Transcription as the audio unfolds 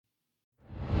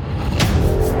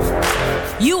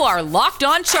You are Locked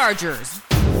On Chargers,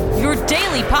 your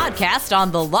daily podcast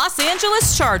on the Los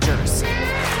Angeles Chargers.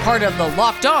 Part of the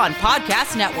Locked On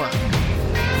Podcast Network,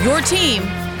 your team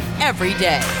every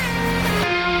day.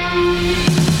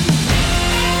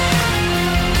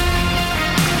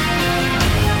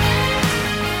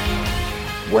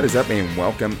 What is up, and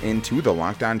welcome into the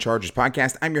Locked On Chargers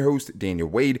podcast. I'm your host, Daniel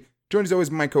Wade. Joined as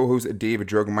always by my co-host, David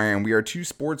Drogemeyer, and we are two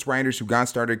sports writers who got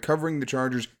started covering the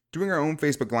Chargers, doing our own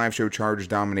Facebook Live show, Chargers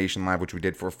Domination Live, which we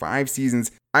did for 5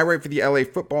 seasons. I write for the LA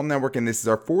Football Network, and this is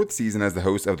our 4th season as the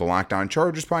host of the Locked On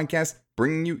Chargers podcast,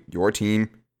 bringing you your team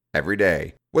every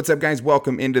day. What's up, guys?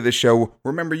 Welcome into the show.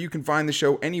 Remember, you can find the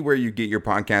show anywhere you get your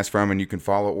podcast from, and you can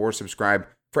follow or subscribe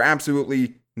for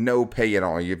absolutely no pay at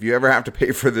all. If you ever have to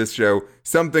pay for this show,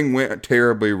 something went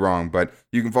terribly wrong, but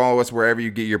you can follow us wherever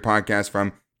you get your podcast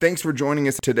from. Thanks for joining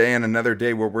us today on another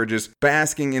day where we're just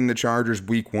basking in the Chargers'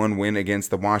 Week 1 win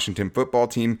against the Washington football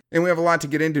team. And we have a lot to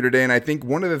get into today, and I think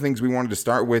one of the things we wanted to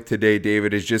start with today,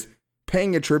 David, is just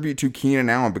paying a tribute to Keenan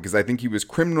Allen, because I think he was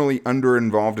criminally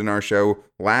under-involved in our show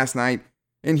last night,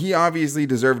 and he obviously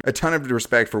deserved a ton of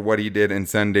respect for what he did in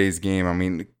Sunday's game. I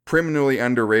mean, criminally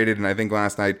underrated, and I think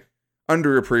last night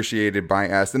underappreciated by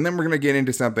us. And then we're going to get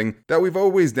into something that we've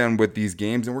always done with these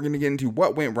games, and we're going to get into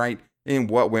what went right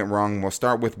and what went wrong. We'll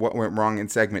start with what went wrong in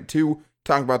segment 2,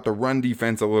 talk about the run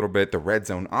defense a little bit, the red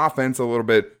zone offense a little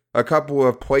bit, a couple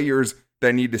of players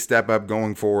that need to step up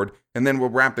going forward, and then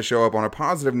we'll wrap the show up on a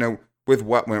positive note with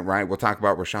what went right. We'll talk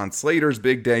about Rashawn Slater's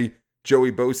big day,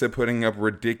 Joey Bosa putting up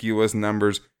ridiculous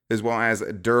numbers, as well as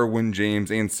Derwin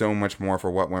James, and so much more for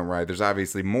what went right. There's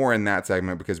obviously more in that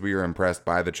segment because we are impressed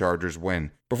by the Chargers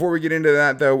win. Before we get into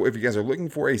that, though, if you guys are looking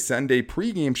for a Sunday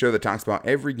pregame show that talks about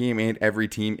every game and every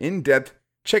team in depth,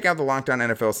 check out the Locked On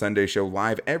NFL Sunday show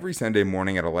live every Sunday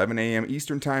morning at 11 a.m.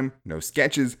 Eastern Time. No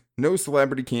sketches, no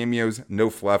celebrity cameos, no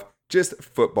fluff, just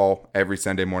football every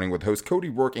Sunday morning with hosts Cody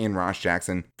Rourke and Ross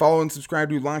Jackson. Follow and subscribe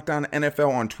to Locked On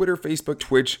NFL on Twitter, Facebook,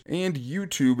 Twitch, and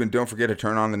YouTube. And don't forget to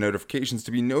turn on the notifications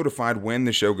to be notified when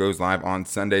the show goes live on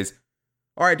Sundays.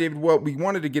 All right, David, well, we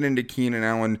wanted to get into Keenan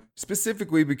Allen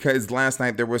specifically because last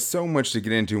night there was so much to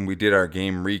get into, and we did our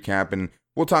game recap, and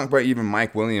we'll talk about even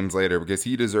Mike Williams later because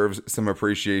he deserves some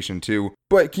appreciation too.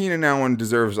 But Keenan Allen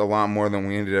deserves a lot more than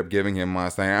we ended up giving him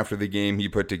last night after the game he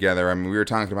put together. I mean, we were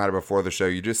talking about it before the show.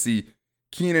 You just see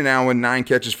Keenan Allen, 9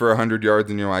 catches for 100 yards,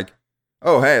 and you're like,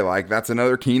 oh, hey, like that's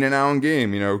another Keenan Allen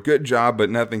game. You know, good job, but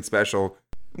nothing special.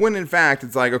 When in fact,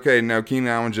 it's like, okay, no, Keenan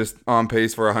Allen just on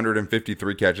pace for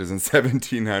 153 catches and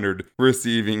 1,700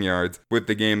 receiving yards with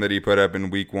the game that he put up in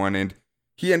Week 1. And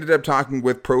he ended up talking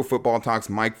with Pro Football Talk's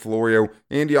Mike Florio,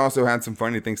 and he also had some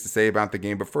funny things to say about the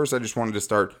game. But first, I just wanted to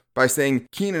start by saying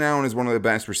Keenan Allen is one of the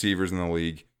best receivers in the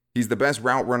league. He's the best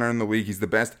route runner in the league. He's the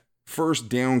best first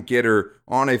down getter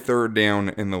on a third down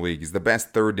in the league. He's the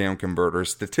best third down converter.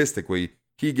 Statistically,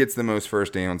 he gets the most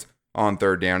first downs on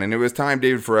third down. And it was time,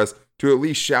 David, for us to at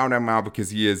least shout him out because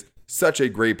he is such a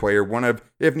great player, one of,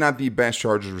 if not the best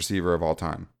Chargers receiver of all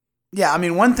time. Yeah, I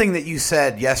mean, one thing that you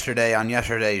said yesterday on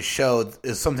yesterday's show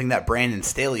is something that Brandon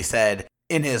Staley said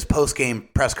in his post-game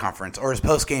press conference, or his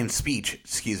post-game speech,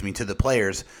 to the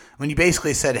players, when you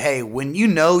basically said, hey, when you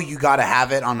know you got to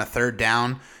have it on a third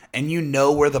down and you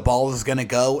know where the ball is going to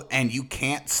go and you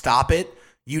can't stop it,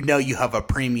 you know you have a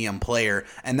premium player,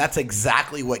 and that's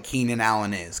exactly what Keenan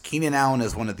Allen is. Keenan Allen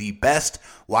is one of the best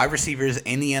wide receivers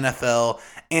in the NFL,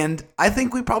 and I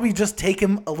think we probably just take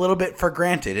him a little bit for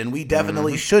granted, and we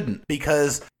definitely shouldn't,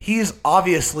 because he's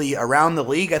obviously around the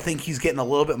league. I think he's getting a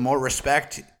little bit more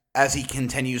respect as he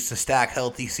continues to stack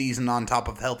healthy season on top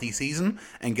of healthy season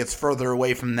and gets further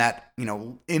away from that,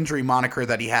 injury moniker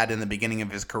that he had in the beginning of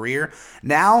his career.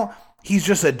 Now, he's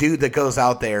just a dude that goes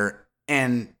out there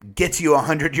and gets you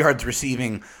 100 yards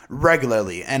receiving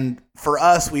regularly. And for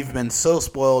us, we've been so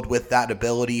spoiled with that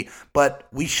ability, but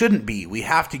we shouldn't be. We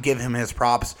have to give him his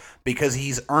props because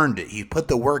he's earned it. He put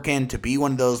the work in to be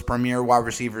one of those premier wide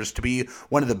receivers, to be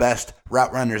one of the best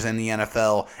route runners in the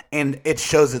NFL, and it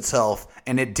shows itself,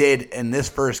 and it did in this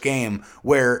first game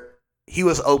where he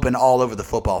was open all over the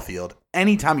football field.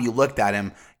 Anytime you looked at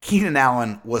him, Keenan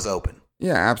Allen was open.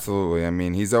 Yeah, absolutely. I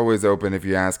mean, he's always open if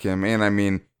you ask him, and I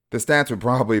mean, the stats would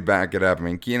probably back it up. I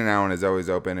mean, Keenan Allen is always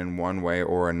open in one way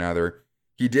or another.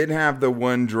 He did have the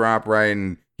one drop, right?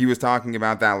 And he was talking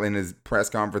about that in his press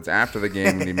conference after the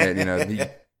game. And he made, he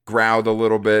growled a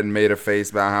little bit and made a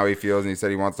face about how he feels. And he said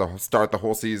he wants to start the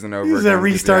whole season over. He's going to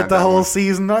restart the whole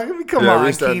season. I mean, come on,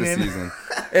 restart Keenan. The season.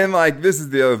 And this is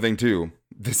the other thing too.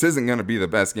 This isn't going to be the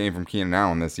best game from Keenan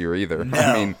Allen this year either. No.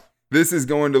 I mean, this is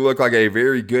going to look like a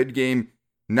very good game.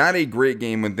 Not a great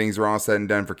game when things are all said and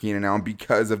done for Keenan Allen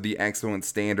because of the excellent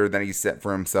standard that he set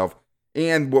for himself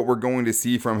and what we're going to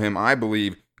see from him, I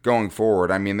believe, going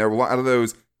forward. I mean, there are a lot of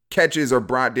those catches are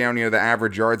brought down near the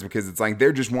average yards because it's like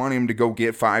they're just wanting him to go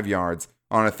get 5 yards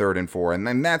on a 3rd and 4. And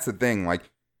then that's the thing. Like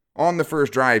on the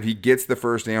first drive, he gets the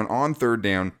first down on 3rd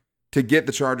down to get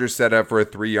the Chargers set up for a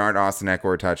 3-yard Austin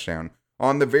Eckler touchdown.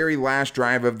 On the very last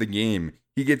drive of the game,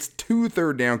 he gets 2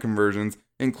 3rd down conversions,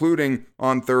 including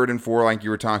on 3rd and 4, like you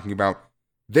were talking about.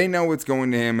 They know it's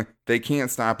going to him. They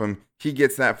can't stop him. He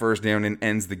gets that first down and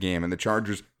ends the game. And the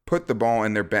Chargers put the ball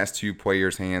in their best 2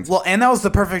 players' hands. Well, and that was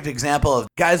the perfect example of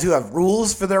guys who have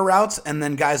rules for their routes and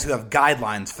then guys who have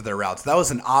guidelines for their routes. That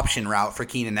was an option route for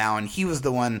Keenan Allen. He was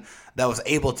the one that was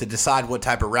able to decide what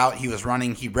type of route he was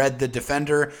running. He read the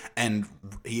defender and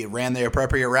he ran the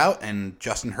appropriate route, and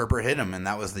Justin Herbert hit him, and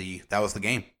that was the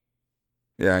game.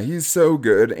 Yeah, he's so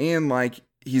good. And like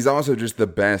he's also just the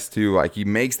best too. Like he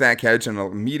makes that catch and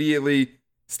immediately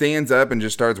stands up and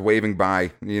just starts waving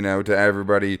bye, to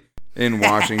everybody in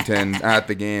Washington at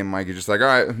the game. Like, you're just like, all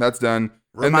right, that's done.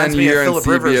 Reminds me of Phillip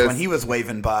Rivers when he was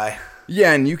waving by.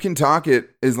 Yeah, and you can talk it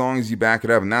as long as you back it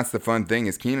up. And that's the fun thing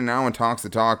is Keenan Allen talks the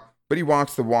talk, but he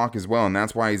walks the walk as well. And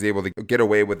that's why he's able to get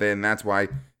away with it. And that's why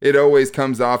it always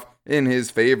comes off in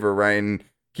his favor, right? And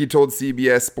he told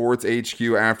CBS Sports HQ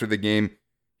after the game,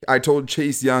 I told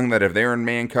Chase Young that if they were in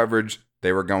man coverage,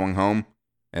 they were going home.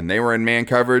 And they were in man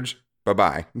coverage,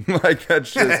 bye-bye. Like,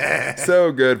 that's just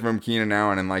so good from Keenan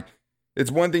Allen. And like, it's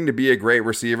one thing to be a great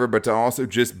receiver, but to also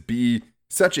just be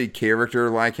such a character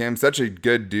like him, such a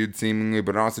good dude seemingly,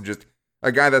 but also just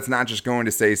a guy that's not just going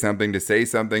to say something to say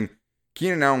something.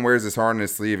 Keenan Allen wears his heart on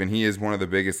his sleeve, and he is one of the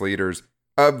biggest leaders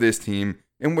of this team,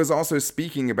 and was also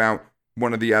speaking about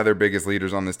one of the other biggest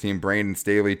leaders on this team, Brandon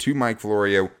Staley, to Mike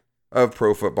Florio of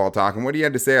Pro Football Talk. And what he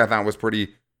had to say I thought was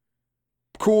pretty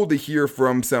cool to hear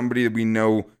from somebody that we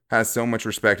know has so much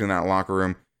respect in that locker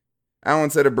room.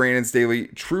 Allen said of Brandon Staley,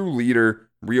 true leader,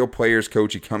 real players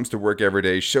coach. He comes to work every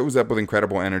day, shows up with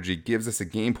incredible energy, gives us a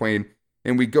game plan,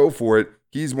 and we go for it.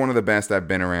 He's one of the best I've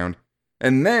been around.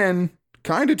 And then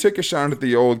kind of took a shot at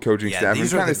the old coaching staff.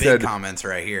 These are the big comments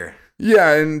right here.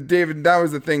 Yeah, and David, that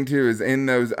was the thing too, is in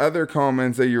those other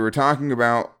comments that you were talking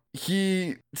about,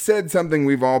 he said something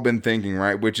we've all been thinking,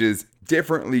 right? Which is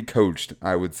differently coached,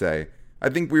 I would say. I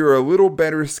think we were a little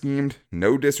better schemed.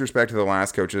 No disrespect to the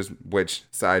last coaches, which,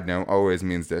 side note, always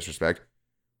means disrespect.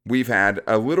 We've had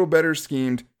a little better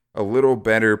schemed, a little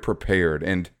better prepared.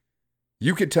 And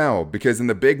you could tell, because in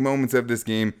the big moments of this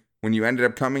game, when you ended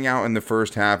up coming out in the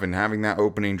first half and having that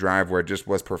opening drive where it just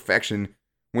was perfection,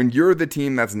 when you're the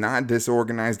team that's not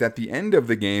disorganized at the end of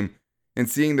the game and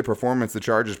seeing the performance the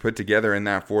Chargers put together in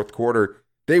that fourth quarter,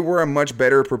 they were a much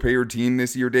better prepared team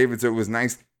this year, David. So it was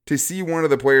nice to see one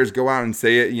of the players go out and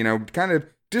say it, kind of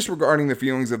disregarding the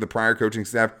feelings of the prior coaching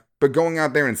staff, but going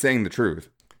out there and saying the truth.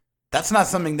 That's not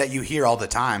something that you hear all the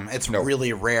time. It's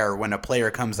really rare when a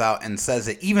player comes out and says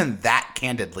it, even that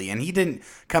candidly. And he didn't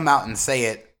come out and say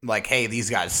it like, hey, these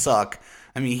guys suck.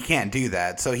 I mean, he can't do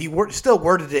that. So he still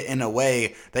worded it in a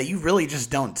way that you really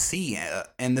just don't see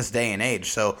in this day and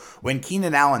age. So when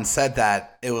Keenan Allen said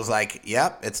that, it was like,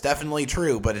 yep, it's definitely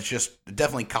true, but it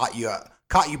definitely caught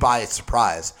you by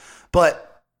surprise. But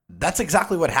that's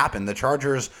exactly what happened. The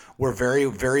Chargers were very,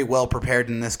 very well prepared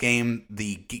in this game.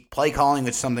 The play calling,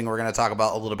 which is something we're going to talk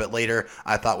about a little bit later,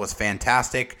 I thought was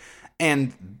fantastic.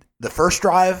 And the first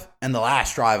drive and the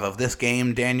last drive of this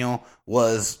game, Daniel,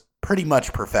 was pretty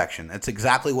much perfection. It's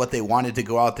exactly what they wanted to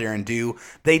go out there and do.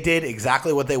 They did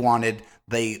exactly what they wanted.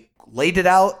 They laid it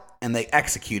out and they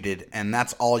executed, and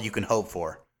that's all you can hope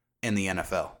for in the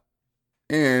NFL.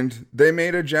 And they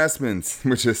made adjustments,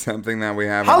 which is something that we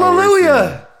haven't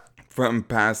Hallelujah! From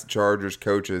past Chargers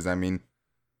coaches. I mean,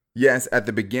 yes, at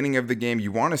the beginning of the game,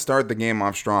 you want to start the game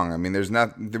off strong. I mean,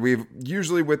 we've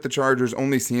usually with the Chargers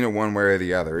only seen it one way or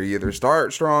the other. You either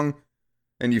start strong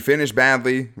and you finish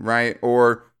badly, right?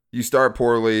 Or you start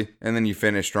poorly and then you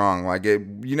finish strong.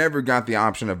 You never got the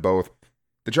option of both.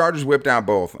 The Chargers whipped out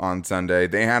both on Sunday.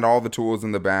 They had all the tools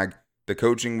in the bag. The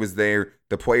coaching was there.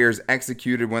 The players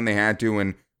executed when they had to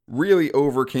and really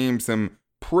overcame some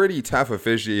pretty tough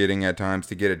officiating at times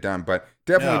to get it done. But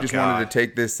definitely wanted to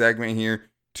take this segment here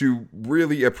to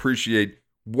really appreciate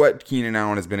what Keenan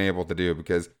Allen has been able to do,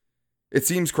 because it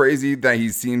seems crazy that he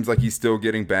seems like he's still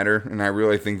getting better. And I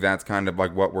really think that's kind of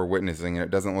like what we're witnessing. And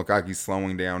it doesn't look like he's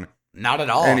slowing down. Not at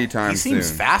all. Anytime soon. He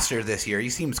seems faster this year. He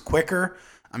seems quicker.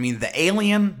 I mean, the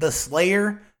alien, the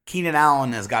slayer, Keenan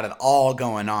Allen has got it all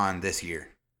going on this year.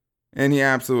 And he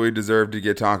absolutely deserved to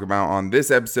get talked about on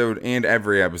this episode and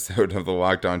every episode of the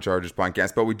Locked On Chargers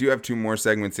podcast. But we do have 2 more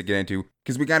segments to get into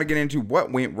because we got to get into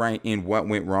what went right and what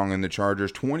went wrong in the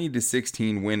Chargers'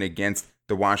 20-16 win against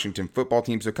the Washington football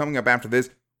team. So coming up after this,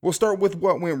 we'll start with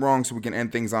what went wrong so we can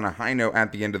end things on a high note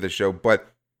at the end of the show.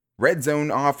 But red zone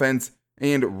offense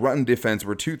and run defense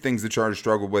were 2 things the Chargers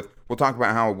struggled with. We'll talk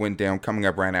about how it went down coming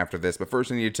up right after this. But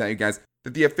first, I need to tell you guys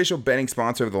that the official betting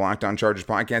sponsor of the Locked On Chargers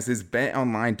podcast is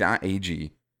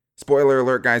BetOnline.ag. Spoiler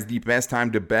alert, guys, the best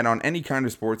time to bet on any kind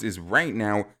of sports is right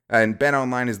now, and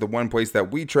BetOnline is the one place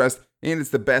that we trust, and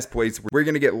it's the best place. We're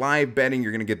going to get live betting.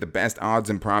 You're going to get the best odds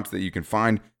and props that you can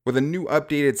find with a new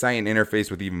updated site and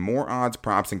interface with even more odds,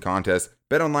 props, and contests.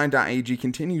 BetOnline.ag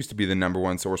continues to be the number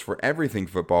 1 source for everything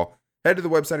football. Head to the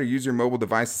website or use your mobile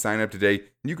device to sign up today,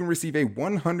 and you can receive a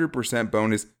 100%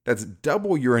 bonus that's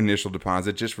double your initial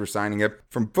deposit just for signing up.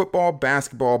 From football,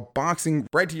 basketball, boxing,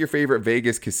 right to your favorite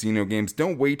Vegas casino games.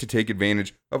 Don't wait to take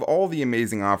advantage of all the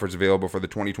amazing offers available for the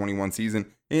 2021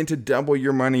 season. And to double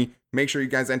your money, make sure you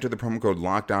guys enter the promo code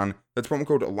LOCKEDON. That's promo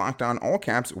code LOCKEDON, all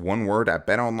caps, one word, at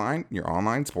BetOnline, your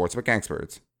online sportsbook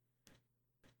experts.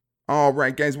 All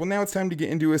right, guys. Well, now it's time to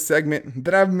get into a segment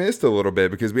that I've missed a little bit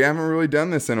because we haven't really done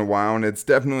this in a while, and it's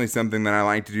definitely something that I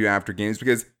like to do after games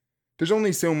because there's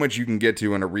only so much you can get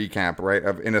to in a recap, right,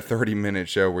 in a 30-minute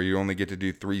show where you only get to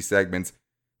do 3 segments.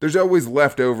 There's always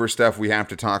leftover stuff we have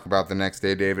to talk about the next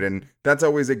day, David, and that's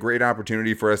always a great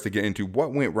opportunity for us to get into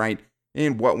what went right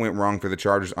and what went wrong for the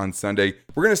Chargers on Sunday.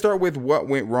 We're going to start with what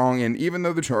went wrong, and even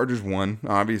though the Chargers won,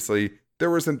 obviously, there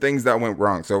were some things that went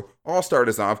wrong. So I'll start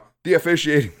us off. The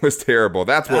officiating was terrible.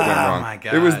 That's what went wrong. My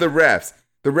God. It was the refs.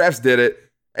 The refs did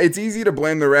it. It's easy to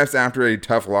blame the refs after a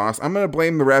tough loss. I'm going to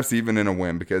blame the refs even in a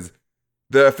win because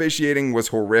the officiating was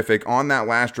horrific. On that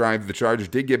last drive, the Chargers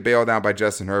did get bailed out by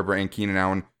Justin Herbert and Keenan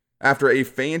Allen after a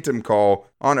phantom call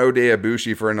on Oday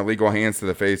Abushi for an illegal hands to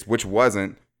the face, which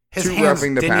wasn't. His hands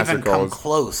didn't even come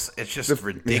close. It's just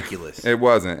ridiculous. It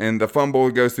wasn't. And the fumble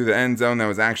goes through the end zone. That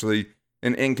was actually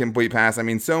an incomplete pass. I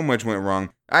mean, so much went wrong.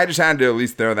 I just had to at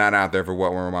least throw that out there for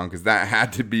what went wrong because that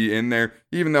had to be in there,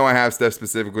 even though I have stuff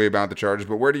specifically about the Chargers.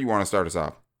 But where do you want to start us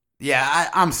off? Yeah,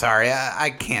 I'm sorry.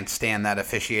 I can't stand that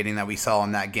officiating that we saw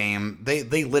in that game.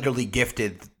 They literally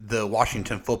gifted the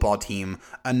Washington football team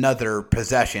another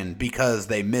possession because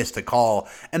they missed a call.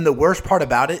 And the worst part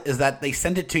about it is that they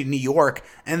sent it to New York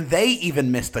and they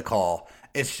even missed the call.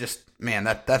 It's just, man,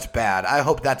 that's bad. I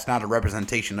hope that's not a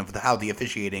representation of how the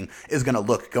officiating is going to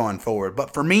look going forward.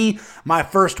 But for me, my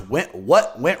first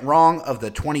what went wrong of the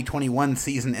 2021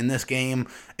 season in this game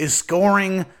is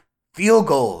scoring field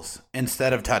goals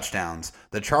instead of touchdowns.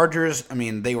 The Chargers, I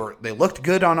mean, they looked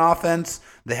good on offense.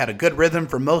 They had a good rhythm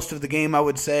for most of the game, I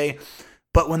would say.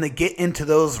 But when they get into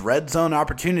those red zone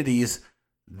opportunities,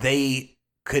 they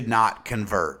could not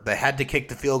convert. They had to kick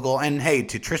the field goal. And hey,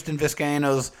 to Tristan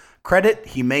Vizcaino's credit,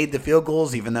 he made the field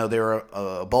goals, even though they were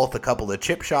both a couple of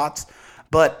chip shots.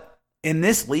 But in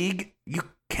this league, you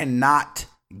cannot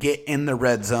get in the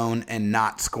red zone and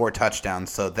not score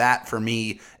touchdowns. So that, for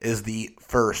me, is the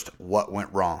first what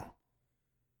went wrong.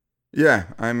 Yeah,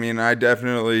 I mean, I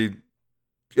definitely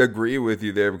agree with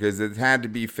you there because it had to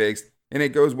be fixed. And it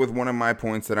goes with one of my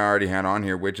points that I already had on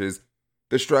here, which is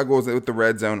the struggles with the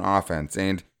red zone offense.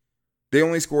 And they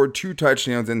only scored 2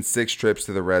 touchdowns in 6 trips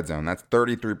to the red zone. That's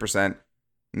 33%.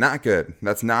 Not good.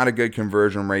 That's not a good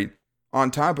conversion rate. On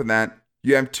top of that,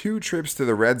 you have 2 trips to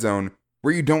the red zone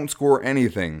where you don't score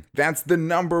anything. That's the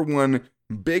number one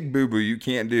big boo-boo you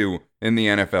can't do in the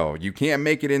NFL. You can't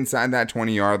make it inside that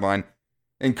 20-yard line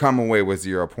and come away with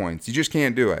 0 points. You just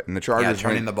can't do it. And the Chargers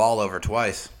turning the ball over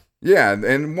twice. Yeah,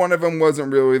 and one of them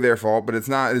wasn't really their fault, but it's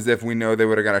not as if we know they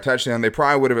would have got a touchdown. They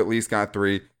probably would have at least got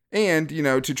 3. And, you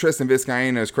know, to Tristan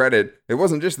Vizcaino's credit, it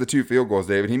wasn't just the 2 field goals,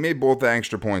 David. He made both the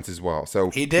extra points as well. So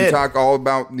he did. We talk all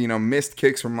about, missed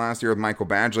kicks from last year with Michael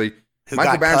Badgley.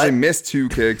 Michael Badgley missed 2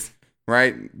 kicks,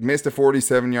 right? Missed a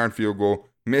 47-yard field goal,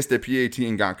 missed a PAT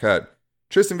and got cut.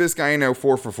 Tristan Vizcaino,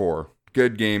 4 for 4.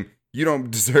 Good game. You don't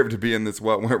deserve to be in this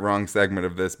what went wrong segment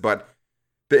of this, but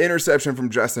the interception from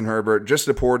Justin Herbert, just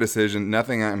a poor decision,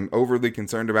 nothing I'm overly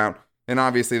concerned about. And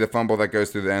obviously the fumble that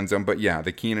goes through the end zone. But yeah,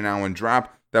 the Keenan Allen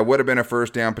drop, that would have been a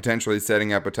first down, potentially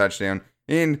setting up a touchdown.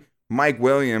 And Mike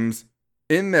Williams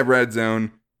in the red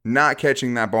zone, not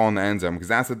catching that ball in the end zone, because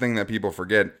that's the thing that people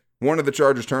forget. One of the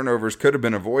Chargers' turnovers could have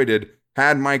been avoided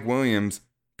had Mike Williams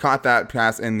caught that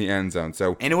pass in the end zone.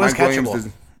 So and it was Mike catchable. Williams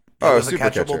it was a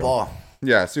catchable ball.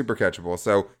 Yeah, super catchable.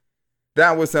 So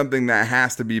that was something that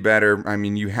has to be better. I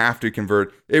mean, you have to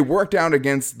convert. It worked out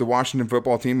against the Washington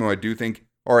football team, who I do think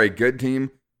are a good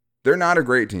team. they're not a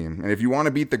great team. And if you want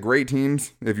to beat the great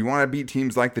teams, if you want to beat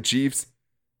teams like the Chiefs,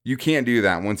 you can't do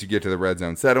that once you get to the red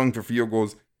zone. Settling for field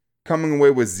goals, coming away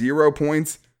with 0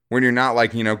 points when you're not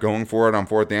going for it on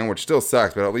fourth down, which still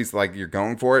sucks, but at least you're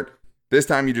going for it. This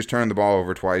time you just turned the ball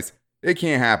over twice. It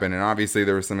can't happen. And obviously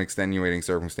there were some extenuating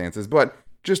circumstances, but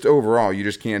just overall, you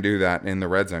just can't do that in the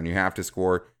red zone. You have to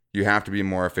score. You have to be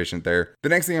more efficient there. The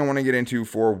next thing I want to get into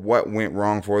for what went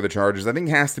wrong for the Chargers, I think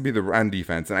has to be the run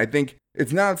defense. And I think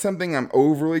it's not something I'm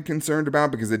overly concerned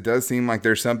about because it does seem like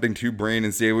there's something to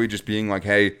Brandon Staley just being like,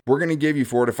 hey, we're going to give you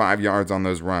 4 to 5 yards on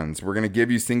those runs. We're going to give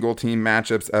you single team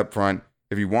matchups up front.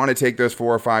 If you want to take those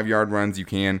 4 or 5 yard runs, you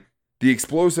can. The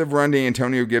explosive run to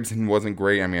Antonio Gibson wasn't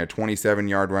great. I mean, a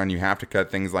 27-yard run, you have to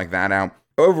cut things like that out.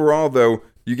 Overall, though,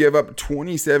 you give up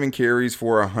 27 carries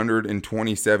for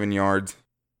 127 yards.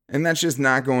 And that's just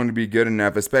not going to be good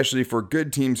enough, especially for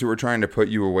good teams who are trying to put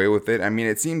you away with it. I mean,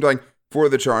 it seemed like for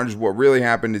the Chargers, what really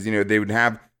happened is, they would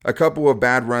have a couple of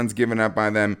bad runs given up by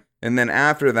them. And then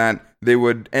after that, they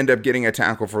would end up getting a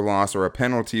tackle for loss or a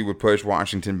penalty would push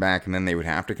Washington back. And then they would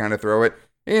have to kind of throw it.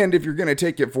 And if you're going to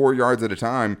take it 4 yards at a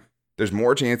time, there's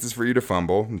more chances for you to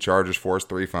fumble. The Chargers forced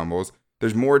 3 fumbles.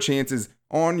 There's more chances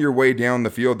on your way down the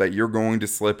field that you're going to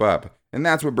slip up. And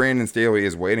that's what Brandon Staley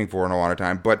is waiting for in a lot of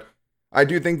time. But I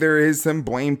do think there is some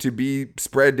blame to be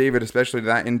spread, David, especially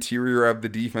that interior of the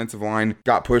defensive line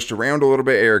got pushed around a little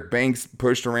bit. Eric Banks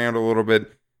pushed around a little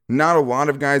bit. Not a lot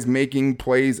of guys making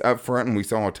plays up front, and we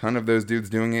saw a ton of those dudes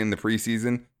doing it in the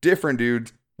preseason. Different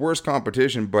dudes, worse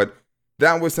competition, but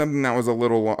that was something that was a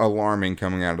little alarming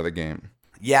coming out of the game.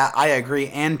 Yeah, I agree.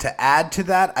 And to add to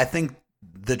that, I think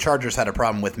the Chargers had a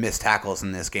problem with missed tackles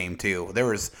in this game too. There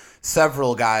was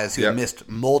several guys who missed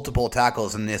multiple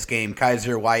tackles in this game.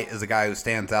 Kaiser White is a guy who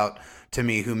stands out to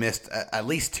me who missed at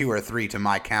least 2 or 3 to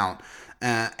my count.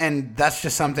 And that's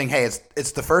just something, hey,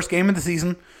 it's the first game of the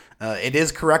season. It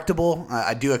is correctable.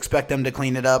 I do expect them to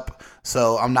clean it up.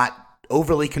 So I'm not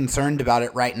overly concerned about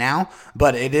it right now,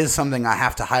 but it is something I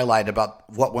have to highlight about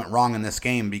what went wrong in this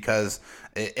game because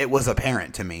it was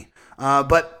apparent to me.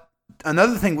 But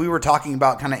another thing we were talking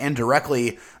about kind of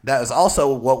indirectly that is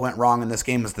also what went wrong in this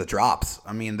game is the drops.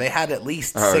 I mean, they had at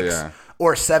least 6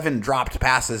 or 7 dropped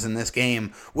passes in this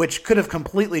game, which could have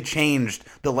completely changed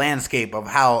the landscape of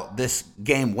how this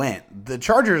game went. The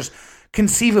Chargers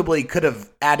conceivably could have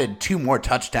added 2 more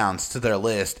touchdowns to their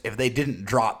list if they didn't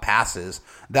drop passes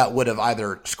that would have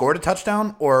either scored a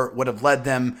touchdown or would have led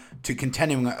them to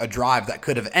continuing a drive that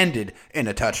could have ended in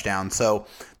a touchdown. So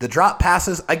the drop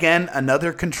passes, again,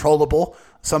 another controllable,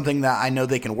 something that I know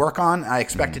they can work on. I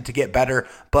expect it to get better,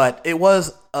 but it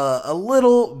was a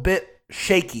little bit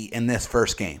shaky in this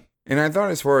first game. And I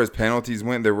thought as far as penalties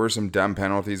went, there were some dumb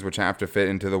penalties which have to fit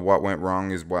into the what went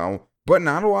wrong as well. But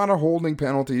not a lot of holding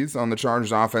penalties on the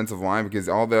Chargers offensive line because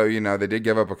although, they did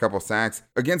give up a couple sacks,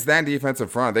 against that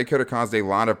defensive front, they could have caused a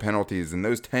lot of penalties. And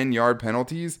those 10-yard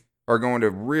penalties are going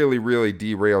to really, really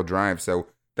derail drives. So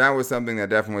that was something that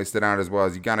definitely stood out as well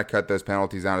as you got to cut those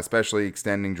penalties out, especially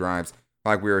extending drives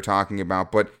like we were talking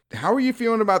about. But how are you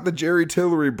feeling about the Jerry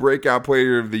Tillery breakout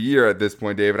player of the year at this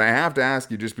point, David? I have to ask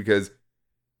you just because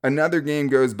another game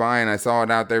goes by and I saw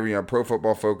it out there, Pro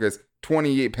Football Focus,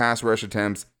 28 pass rush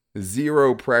attempts,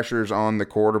 0 pressures on the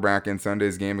quarterback in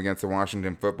Sunday's game against the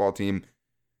Washington football team.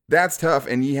 That's tough,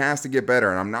 and he has to get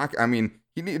better. And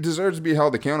he deserves to be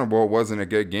held accountable. It wasn't a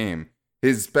good game.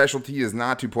 His specialty is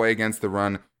not to play against the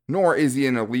run, nor is he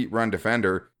an elite run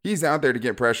defender. He's out there to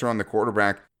get pressure on the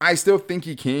quarterback. I still think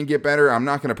he can get better. I'm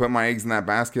not going to put my eggs in that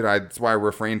basket. That's why I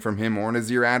refrain from him or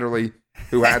Nazir Adderley,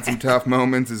 who had some tough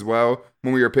moments as well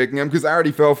when we were picking him, because I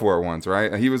already fell for it once,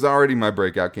 right? He was already my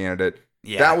breakout candidate.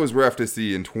 Yeah. That was rough to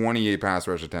see in 28 pass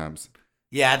rush attempts.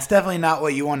 Yeah, it's definitely not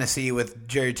what you want to see with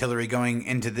Jerry Tillery going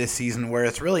into this season where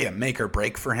it's really a make or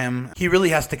break for him. He really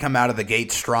has to come out of the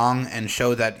gate strong and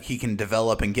show that he can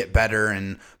develop and get better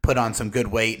and put on some good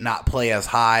weight, not play as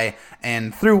high.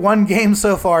 And through one game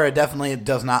so far, it definitely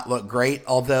does not look great,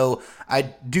 although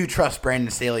I do trust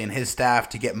Brandon Staley and his staff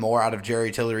to get more out of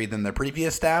Jerry Tillery than the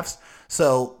previous staffs.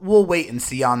 So we'll wait and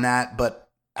see on that. But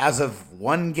as of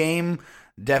one game,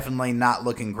 definitely not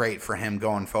looking great for him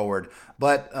going forward.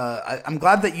 But I'm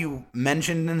glad that you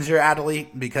mentioned Nazir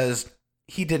Adderley because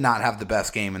he did not have the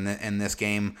best game in this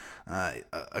game.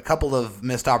 A couple of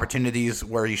missed opportunities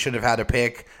where he should have had a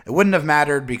pick. It wouldn't have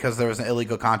mattered because there was an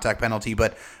illegal contact penalty.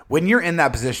 But when you're in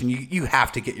that position, you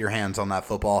have to get your hands on that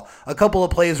football. A couple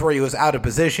of plays where he was out of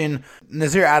position.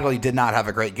 Nazir Adderley did not have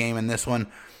a great game in this one.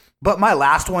 But my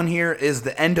last one here is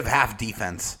the end of half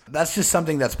defense. That's just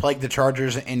something that's plagued the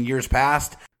Chargers in years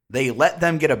past. They let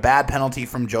them get a bad penalty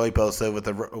from Joey Bosa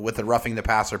with the roughing the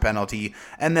passer penalty,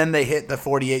 and then they hit the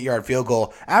 48-yard field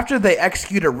goal. After they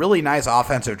execute a really nice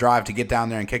offensive drive to get down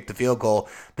there and kick the field goal,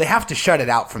 they have to shut it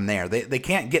out from there. They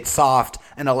can't get soft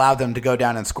and allow them to go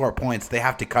down and score points. They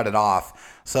have to cut it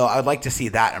off. So I'd like to see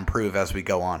that improve as we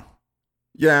go on.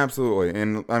 Yeah, absolutely.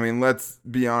 And, I mean, let's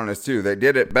be honest, too. They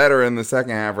did it better in the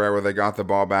second half, right, where they got the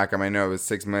ball back. I mean, I know it was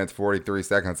 6 minutes, 43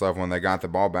 seconds left when they got the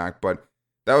ball back, but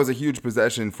that was a huge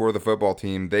possession for the football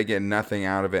team. They get nothing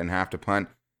out of it and have to punt.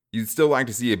 You'd still like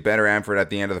to see a better effort at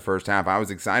the end of the first half. I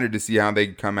was excited to see how they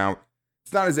come out.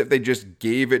 It's not as if they just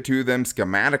gave it to them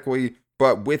schematically,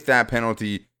 but with that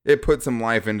penalty, it put some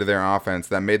life into their offense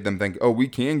that made them think, oh, we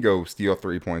can go steal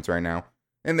 3 points right now.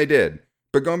 And they did.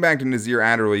 But going back to Nasir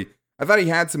Adderley, I thought he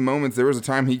had some moments. There was a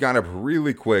time he got up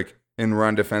really quick in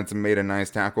run defense and made a nice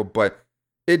tackle, but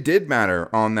it did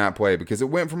matter on that play because it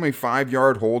went from a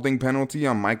 5-yard holding penalty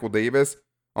on Michael Davis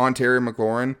on Terry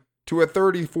McLaurin to a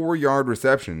 34-yard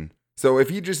reception. So if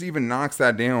he just even knocks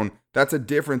that down, that's a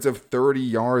difference of 30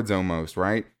 yards almost,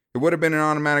 right? It would have been an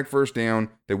automatic first down.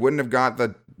 They wouldn't have got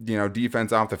the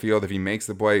defense off the field if he makes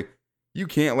the play. You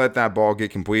can't let that ball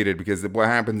get completed because what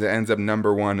happens, it ends up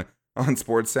number one on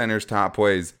SportsCenter's top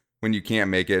plays when you can't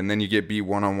make it, and then you get beat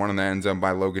one-on-one in the end zone by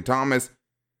Logan Thomas.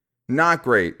 Not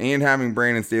great. And having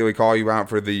Brandon Staley call you out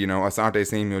for the, Asante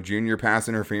Samuel Jr. pass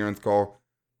interference call.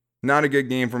 Not a good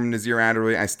game from Nasir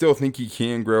Adderley. I still think he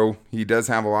can grow. He does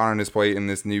have a lot on his plate in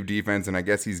this new defense, and I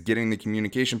guess he's getting the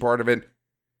communication part of it.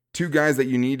 Two guys that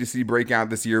you need to see break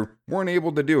out this year weren't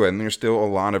able to do it, and there's still a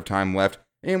lot of time left.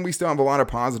 And we still have a lot of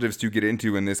positives to get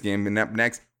into in this game. And up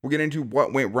next, we'll get into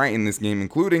what went right in this game,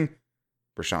 including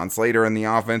Rashawn Slater and the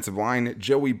offensive line,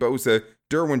 Joey Bosa,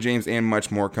 Derwin James, and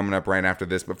much more coming up right after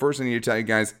this. But first, I need to tell you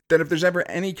guys that if there's ever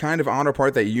any kind of auto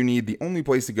part that you need, the only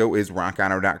place to go is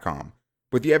rockauto.com.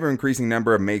 With the ever-increasing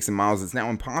number of makes and models, it's now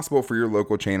impossible for your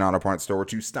local chain auto parts store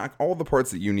to stock all the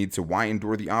parts that you need, so why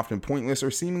endure the often pointless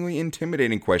or seemingly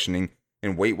intimidating questioning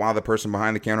and wait while the person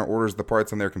behind the counter orders the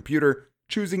parts on their computer,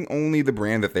 choosing only the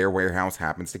brand that their warehouse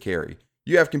happens to carry.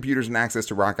 You have computers and access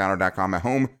to rockauto.com at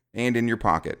home and in your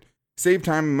pocket. Save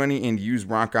time and money and use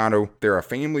Rock Auto. They're a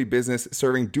family business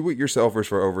serving do-it-yourselfers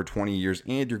for over 20 years,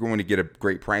 and you're going to get a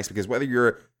great price because whether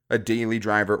you're a daily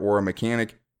driver or a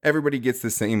mechanic, everybody gets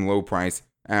the same low price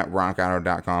at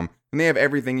rockauto.com. And they have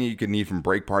everything you could need from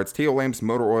brake parts, tail lamps,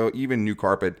 motor oil, even new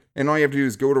carpet. And all you have to do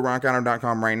is go to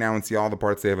rockauto.com right now and see all the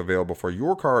parts they have available for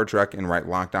your car or truck and write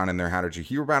Locked On in their How Did You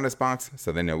Hear About Us box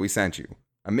so they know we sent you.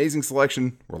 Amazing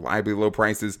selection, reliably low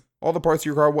prices, all the parts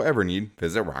your car will ever need.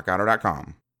 Visit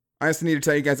rockauto.com. I also need to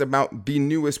tell you guys about the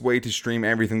newest way to stream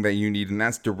everything that you need, and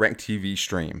that's DirecTV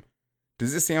Stream.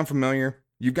 Does this sound familiar?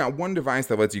 You've got one device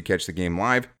that lets you catch the game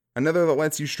live, another that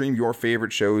lets you stream your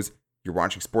favorite shows, you're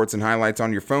watching sports and highlights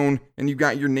on your phone, and you've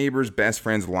got your neighbor's best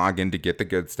friends log in to get the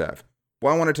good stuff.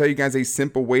 Well, I want to tell you guys a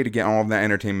simple way to get all of that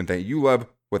entertainment that you love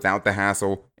without the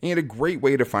hassle, and a great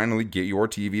way to finally get your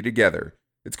TV together.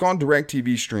 It's called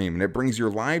DirecTV Stream, and it brings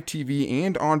your live TV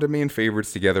and on-demand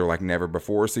favorites together like never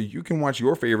before, so you can watch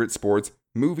your favorite sports,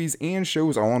 movies, and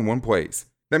shows all in one place.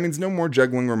 That means no more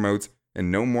juggling remotes,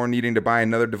 and no more needing to buy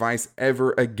another device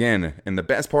ever again. And the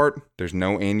best part, there's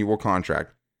no annual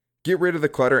contract. Get rid of the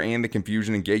clutter and the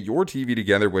confusion and get your TV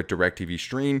together with DirecTV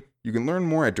Stream. You can learn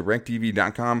more at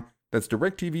directtv.com. That's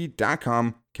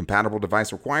directtv.com. Compatible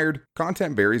device required.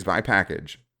 Content varies by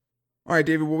package. All right,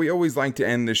 David, well, we always like to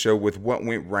end the show with what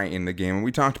went right in the game. And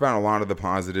we talked about a lot of the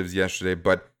positives yesterday,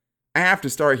 but I have to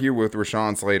start here with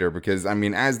Rashawn Slater because, I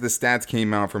mean, as the stats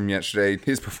came out from yesterday,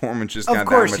 his performance just got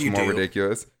that much more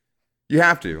ridiculous. You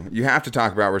have to. You have to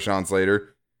talk about Rashawn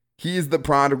Slater. He's the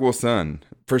prodigal son.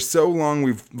 For so long,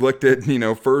 we've looked at,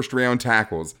 first-round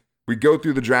tackles. We go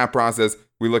through the draft process.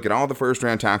 We look at all the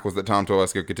first-round tackles that Tom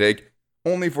Telesco could take,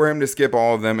 only for him to skip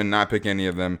all of them and not pick any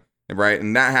of them, right?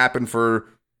 And that happened for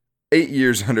 8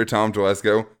 years under Tom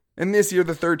Telesco. And this year,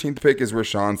 the 13th pick is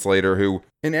Rashawn Slater, who,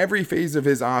 in every phase of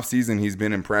his offseason, he's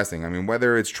been impressing. I mean,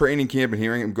 whether it's training camp and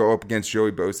hearing him go up against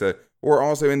Joey Bosa, or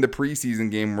also in the preseason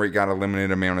game where he got a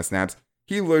limited amount of snaps,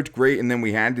 he looked great, and then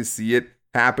we had to see it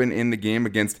happen in the game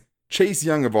against Chase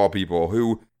Young, of all people,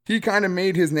 who he kind of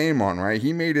made his name on, right?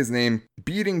 He made his name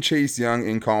beating Chase Young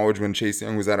in college when Chase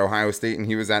Young was at Ohio State and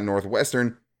he was at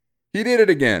Northwestern. He did it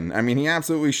again. I mean, he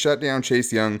absolutely shut down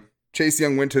Chase Young. Chase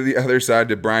Young went to the other side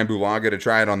to Brian Bulaga to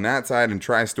try it on that side and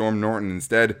try Storm Norton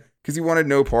instead because he wanted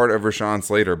no part of Rashawn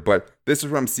Slater. But this is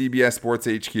from CBS Sports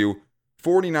HQ.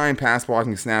 49 pass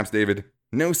blocking snaps, David.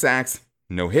 No sacks,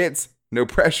 no hits, no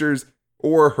pressures,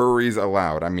 or hurries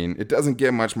allowed. I mean, it doesn't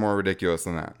get much more ridiculous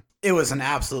than that. It was an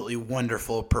absolutely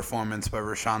wonderful performance by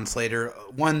Rashawn Slater,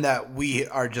 one that we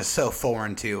are just so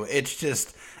foreign to.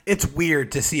 It's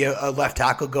weird to see a left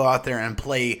tackle go out there and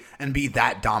play and be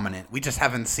that dominant. We just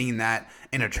haven't seen that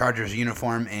in a Chargers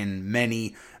uniform in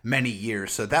many, many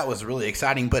years. So that was really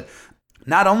exciting. But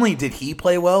not only did he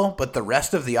play well, but the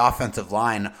rest of the offensive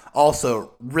line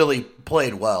also really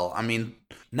played well. I mean,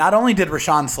 not only did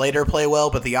Rashawn Slater play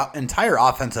well, but the entire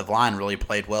offensive line really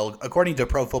played well. According to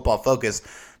Pro Football Focus,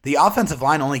 the offensive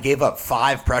line only gave up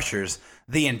 5 pressures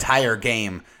the entire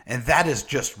game, and that is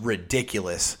just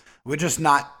ridiculous. We're just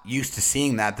not used to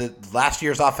seeing that. The last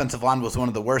year's offensive line was one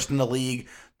of the worst in the league.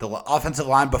 The offensive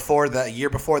line year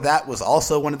before that was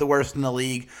also one of the worst in the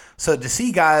league. So to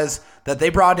see guys that they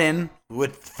brought in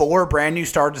with 4 brand new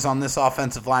starters on this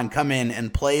offensive line come in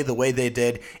and play the way they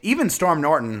did. Even Storm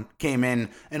Norton came in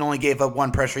and only gave up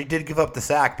 1 pressure. He did give up the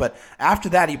sack, but after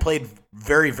that he played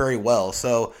very, very well.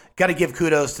 So got to give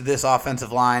kudos to this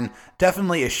offensive line.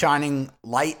 Definitely a shining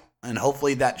light, and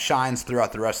hopefully that shines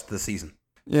throughout the rest of the season.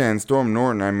 Yeah, and Storm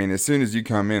Norton, I mean, as soon as you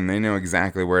come in, they know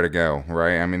exactly where to go,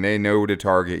 right? I mean, they know to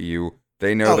target you.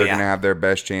 They know they're going to have their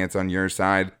best chance on your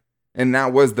side. And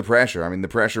that was the pressure. I mean, the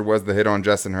pressure was the hit on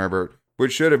Justin Herbert,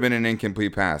 which should have been an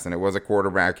incomplete pass, and it was a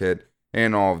quarterback hit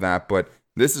and all of that. But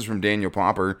this is from Daniel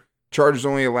Popper. Chargers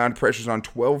only allowed pressures on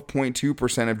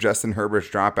 12.2% of Justin Herbert's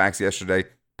dropbacks yesterday.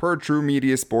 Per True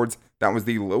Media Sports, that was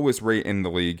the lowest rate in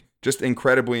the league. Just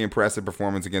incredibly impressive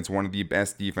performance against one of the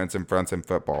best defensive fronts in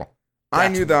football. I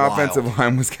knew the offensive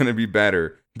line was going to be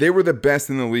better. They were the best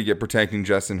in the league at protecting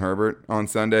Justin Herbert on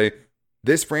Sunday.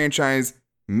 This franchise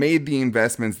made the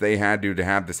investments they had to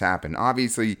have this happen.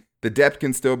 Obviously, the depth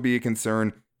can still be a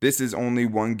concern. This is only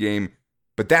one game,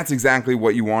 but that's exactly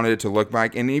what you wanted it to look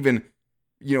like. And even,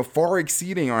 far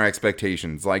exceeding our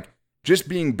expectations. Like, just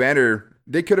being better,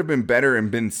 they could have been better and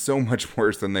been so much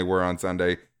worse than they were on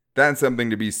Sunday. That's something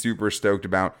to be super stoked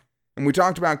about. And we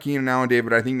talked about Keenan Allen,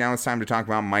 David. I think now it's time to talk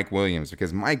about Mike Williams,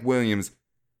 because Mike Williams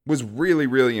was really,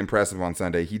 really impressive on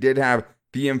Sunday. He did have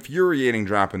the infuriating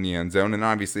drop in the end zone, and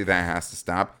obviously that has to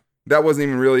stop. That wasn't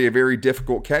even really a very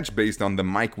difficult catch based on the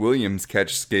Mike Williams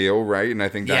catch scale, right? And I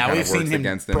think that kind of works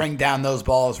against him. Bring down those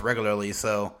balls regularly,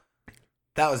 so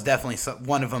that was definitely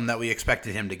one of them that we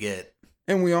expected him to get.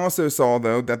 And we also saw,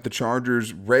 though, that the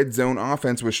Chargers' red zone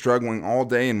offense was struggling all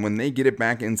day, and when they get it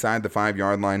back inside the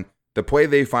 5-yard line, the play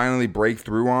they finally break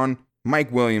through on,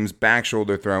 Mike Williams' back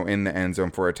shoulder throw in the end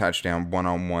zone for a touchdown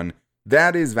one-on-one.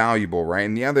 That is valuable, right?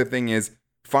 And the other thing is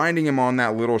finding him on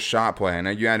that little shot play. I know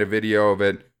you had a video of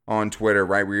it on Twitter,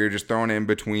 right, where you're just throwing it in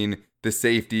between the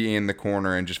safety and the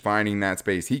corner and just finding that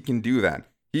space. He can do that.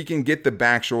 He can get the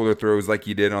back shoulder throws like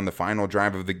he did on the final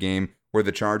drive of the game where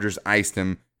the Chargers iced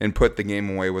him and put the game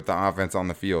away with the offense on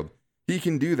the field. He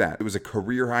can do that. It was a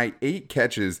career-high 8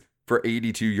 catches for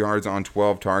 82 yards on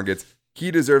 12 targets.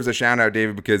 He deserves a shout out,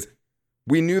 David, because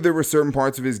we knew there were certain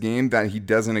parts of his game that he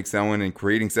doesn't excel in, and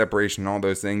creating separation and all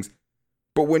those things.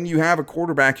 But when you have a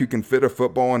quarterback who can fit a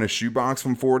football in a shoebox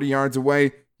from 40 yards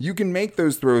away, you can make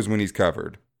those throws when he's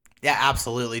covered. Yeah,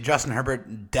 absolutely. Justin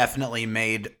Herbert definitely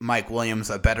made Mike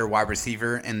Williams a better wide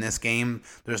receiver in this game.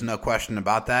 There's no question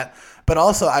about that. But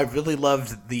also, I really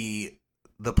loved the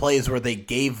plays where they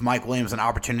gave Mike Williams an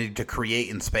opportunity to create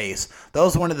in space. That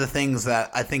was one of the things that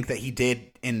I think that he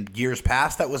did in years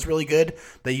past that was really good.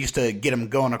 They used to get him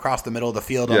going across the middle of the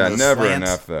field on those never slants.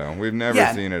 Enough, though. We've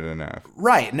never seen it enough.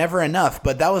 Right, never enough.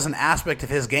 But that was an aspect of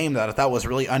his game that I thought was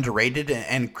really underrated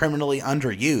and criminally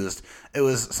underused. It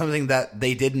was something that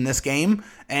they did in this game,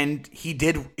 and he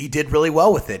did really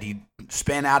well with it. He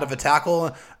span out of a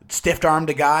tackle, stiff-armed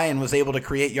a guy, and was able to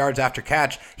create yards after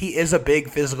catch. He is a big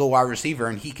physical wide receiver,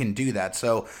 and he can do that.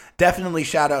 So definitely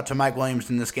shout out to Mike Williams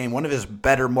in this game. One of his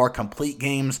better, more complete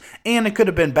games, and it could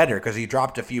have been better because he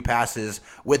dropped a few passes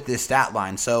with this stat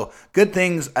line. So good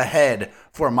things ahead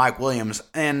for Mike Williams.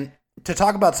 And to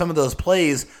talk about some of those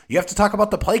plays, you have to talk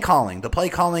about the play calling. The play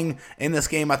calling in this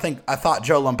game, I thought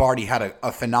Joe Lombardi had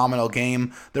a phenomenal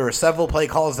game. There were several play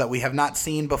calls that we have not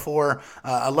seen before.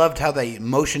 I loved how they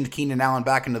motioned Keenan Allen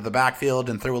back into the backfield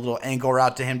and threw a little angle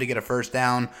route to him to get a first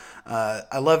down.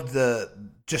 I loved the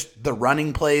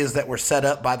running plays that were set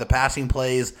up by the passing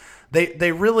plays. It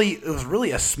was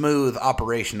really a smooth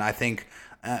operation, I think.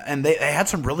 And they had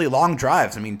some really long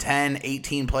drives. 10,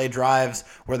 18 play drives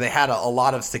where they had a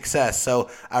lot of success.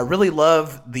 So I really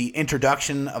love the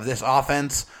introduction of this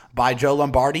offense by Joe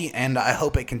Lombardi, and I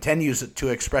hope it continues to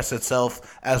express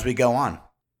itself as we go on.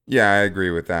 Yeah, I agree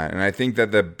with that. And I think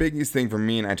that the biggest thing for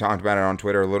me, and I talked about it on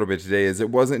Twitter a little bit today, is it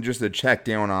wasn't just a check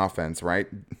down offense, right?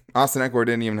 Austin Ekeler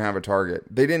didn't even have a target.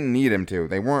 They didn't need him to.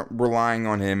 They weren't relying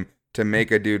on him to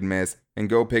make a dude miss. and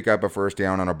go pick up a first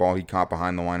down on a ball he caught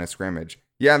behind the line of scrimmage.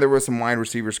 Yeah, there was some wide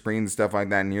receiver screens and stuff like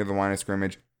that near the line of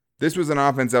scrimmage. This was an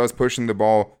offense that was pushing the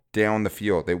ball down the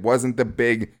field. It wasn't the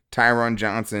big Tyron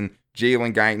Johnson,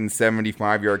 Jalen Guyton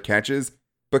 75-yard catches,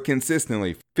 but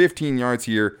consistently 15 yards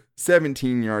here,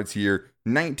 17 yards here,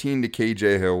 19 to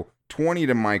KJ Hill, 20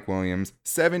 to Mike Williams,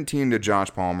 17 to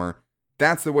Josh Palmer.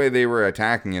 That's the way they were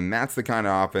attacking, and that's the kind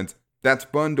of offense that's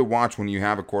fun to watch when you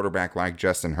have a quarterback like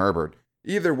Justin Herbert.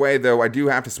 Either way, though, I do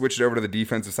have to switch it over to the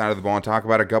defensive side of the ball and talk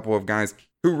about a couple of guys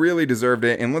who really deserved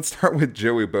it. And let's start with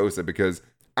Joey Bosa, because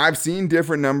I've seen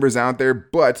different numbers out there,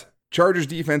 but Chargers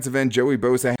defensive end Joey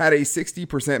Bosa had a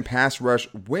 60% pass rush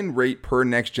win rate per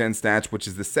Next Gen Stats, which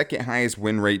is the second highest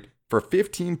win rate for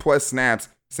 15 plus snaps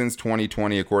since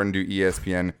 2020, according to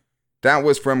ESPN. That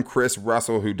was from Chris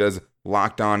Russell, who does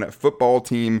Locked On Football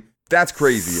Team. That's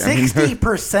crazy.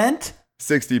 60%?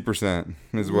 60%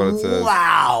 is what it says.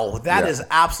 Wow, that is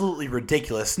absolutely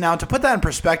ridiculous. Now, to put that in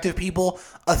perspective, people,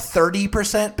 a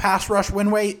 30% pass rush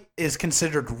win rate is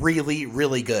considered really,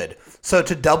 really good. So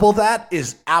to double that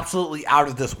is absolutely out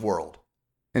of this world.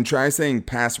 And try saying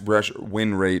pass rush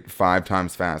win rate 5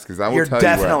 times fast, because I will You're tell you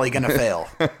what. You're definitely going to fail.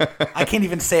 I can't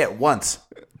even say it once.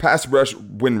 Pass rush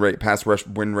win rate. All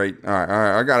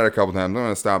right, I got it a couple times. I'm going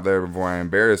to stop there before I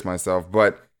embarrass myself,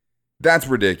 but that's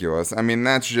ridiculous. I mean,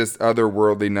 that's just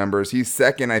otherworldly numbers. He's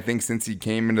second, I think, since he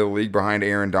came into the league behind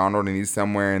Aaron Donald, and he's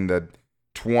somewhere in the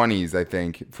 20s, I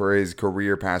think, for his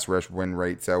career pass rush win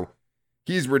rate. So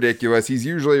he's ridiculous. He's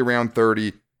usually around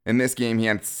 30. In this game, he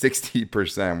had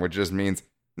 60%, which just means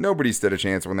nobody stood a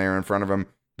chance when they were in front of him.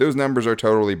 Those numbers are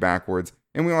totally backwards.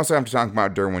 And we also have to talk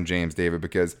about Derwin James, David,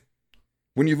 because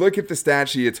when you look at the stat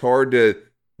sheet, it's hard to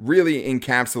really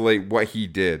encapsulate what he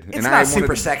did. It's not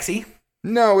super sexy.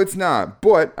 No, it's not.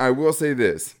 But I will say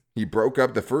this. He broke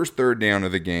up the first third down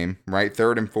of the game, right?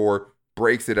 3rd and 4,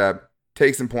 breaks it up,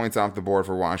 takes some points off the board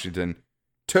for Washington,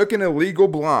 took an illegal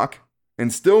block,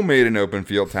 and still made an open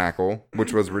field tackle,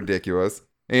 which was ridiculous,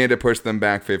 and to push them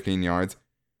back 15 yards.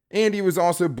 And he was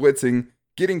also blitzing,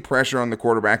 getting pressure on the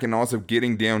quarterback, and also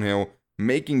getting downhill,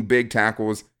 making big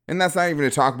tackles. And that's not even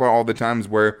to talk about all the times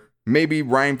where maybe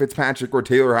Ryan Fitzpatrick or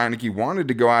Taylor Heineke wanted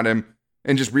to go at him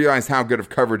and just realized how good of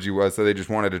coverage he was, so they just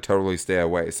wanted to totally stay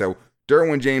away. So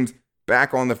Derwin James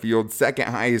back on the field, second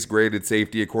highest graded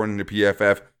safety according to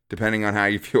PFF, depending on how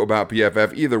you feel about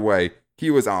PFF. Either way,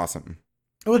 he was awesome.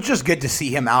 It was just good to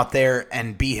see him out there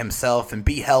and be himself and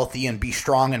be healthy and be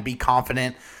strong and be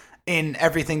confident in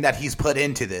everything that he's put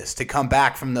into this, to come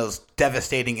back from those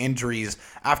devastating injuries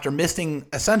after missing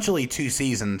essentially 2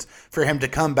 seasons, for him to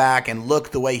come back and look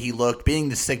the way he looked, being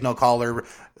the signal caller,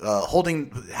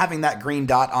 having that green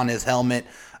dot on his helmet.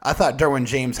 I thought Derwin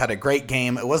James had a great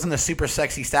game. It wasn't a super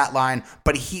sexy stat line,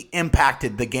 but he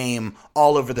impacted the game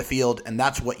all over the field, and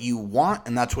that's what you want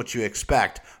and that's what you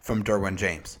expect from Derwin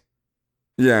James.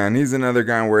 Yeah, and he's another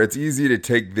guy where it's easy to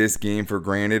take this game for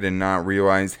granted and not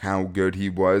realize how good he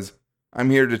was.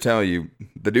 I'm here to tell you,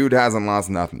 the dude hasn't lost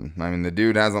nothing. I mean, the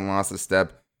dude hasn't lost a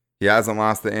step. He hasn't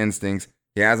lost the instincts.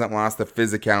 He hasn't lost the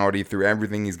physicality through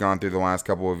everything he's gone through the last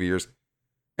couple of years.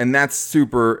 And that's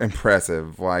super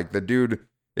impressive. Like, the dude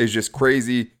is just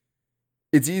crazy.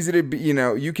 It's easy to be,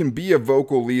 you can be a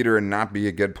vocal leader and not be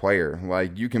a good player.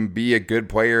 Like, you can be a good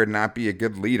player and not be a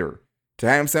good leader. To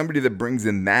have somebody that brings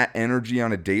in that energy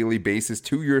on a daily basis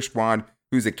to your squad,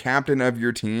 who's a captain of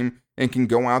your team, and can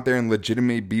go out there and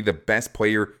legitimately be the best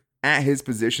player at his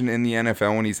position in the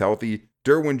NFL when he's healthy.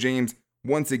 Derwin James,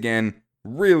 once again,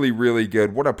 really, really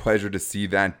good. What a pleasure to see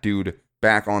that dude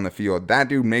back on the field. That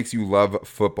dude makes you love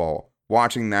football.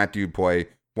 Watching that dude play,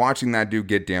 watching that dude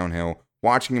get downhill,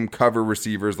 watching him cover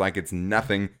receivers like it's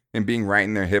nothing and being right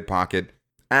in their hip pocket.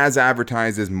 As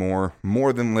advertised as more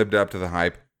than lived up to the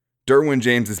hype. Derwin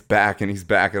James is back, and he's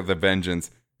back with a vengeance.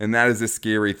 And that is a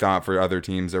scary thought for other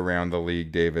teams around the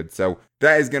league, David. So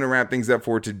that is going to wrap things up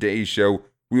for today's show.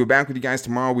 We will be back with you guys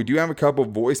tomorrow. We do have a couple of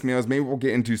voicemails. Maybe we'll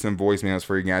get into some voicemails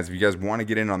for you guys. If you guys want to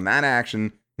get in on that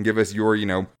action and give us your,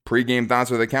 pregame thoughts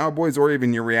for the Cowboys, or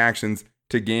even your reactions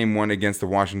to game 1 against the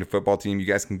Washington football team, you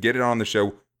guys can get it on the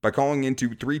show by calling into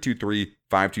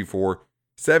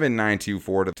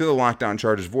 323-524-7924 to the Locked On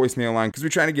Chargers voicemail line, because we're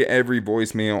trying to get every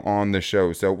voicemail on the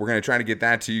show. So we're going to try to get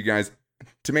that to you guys.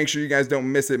 To make sure you guys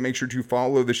don't miss it, make sure to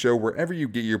follow the show wherever you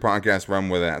get your podcast from,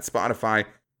 whether that's Spotify,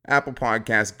 Apple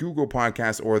Podcasts, Google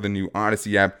Podcasts, or the new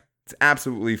Odyssey app. It's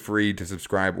absolutely free to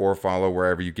subscribe or follow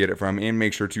wherever you get it from, and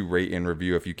make sure to rate and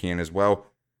review if you can as well.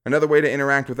 Another way to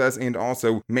interact with us and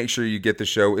also make sure you get the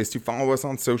show is to follow us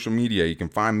on social media. You can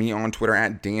find me on Twitter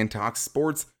at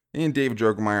DanTalkSports and David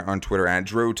Drogemeyer on Twitter at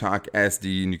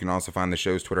DroTalkSD, and you can also find the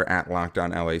show's Twitter at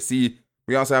LockedOnLAC. We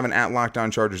We also have an Locked On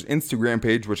Chargers Instagram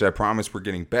page, which I promise we're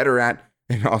getting better at,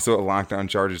 and also a Locked On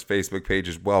Chargers Facebook page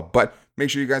as well. But make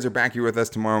sure you guys are back here with us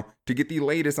tomorrow to get the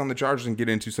latest on the Chargers and get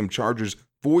into some Chargers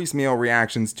voicemail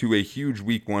reactions to a huge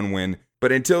Week 1 win.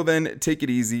 But until then, take it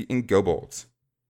easy and go Bolts.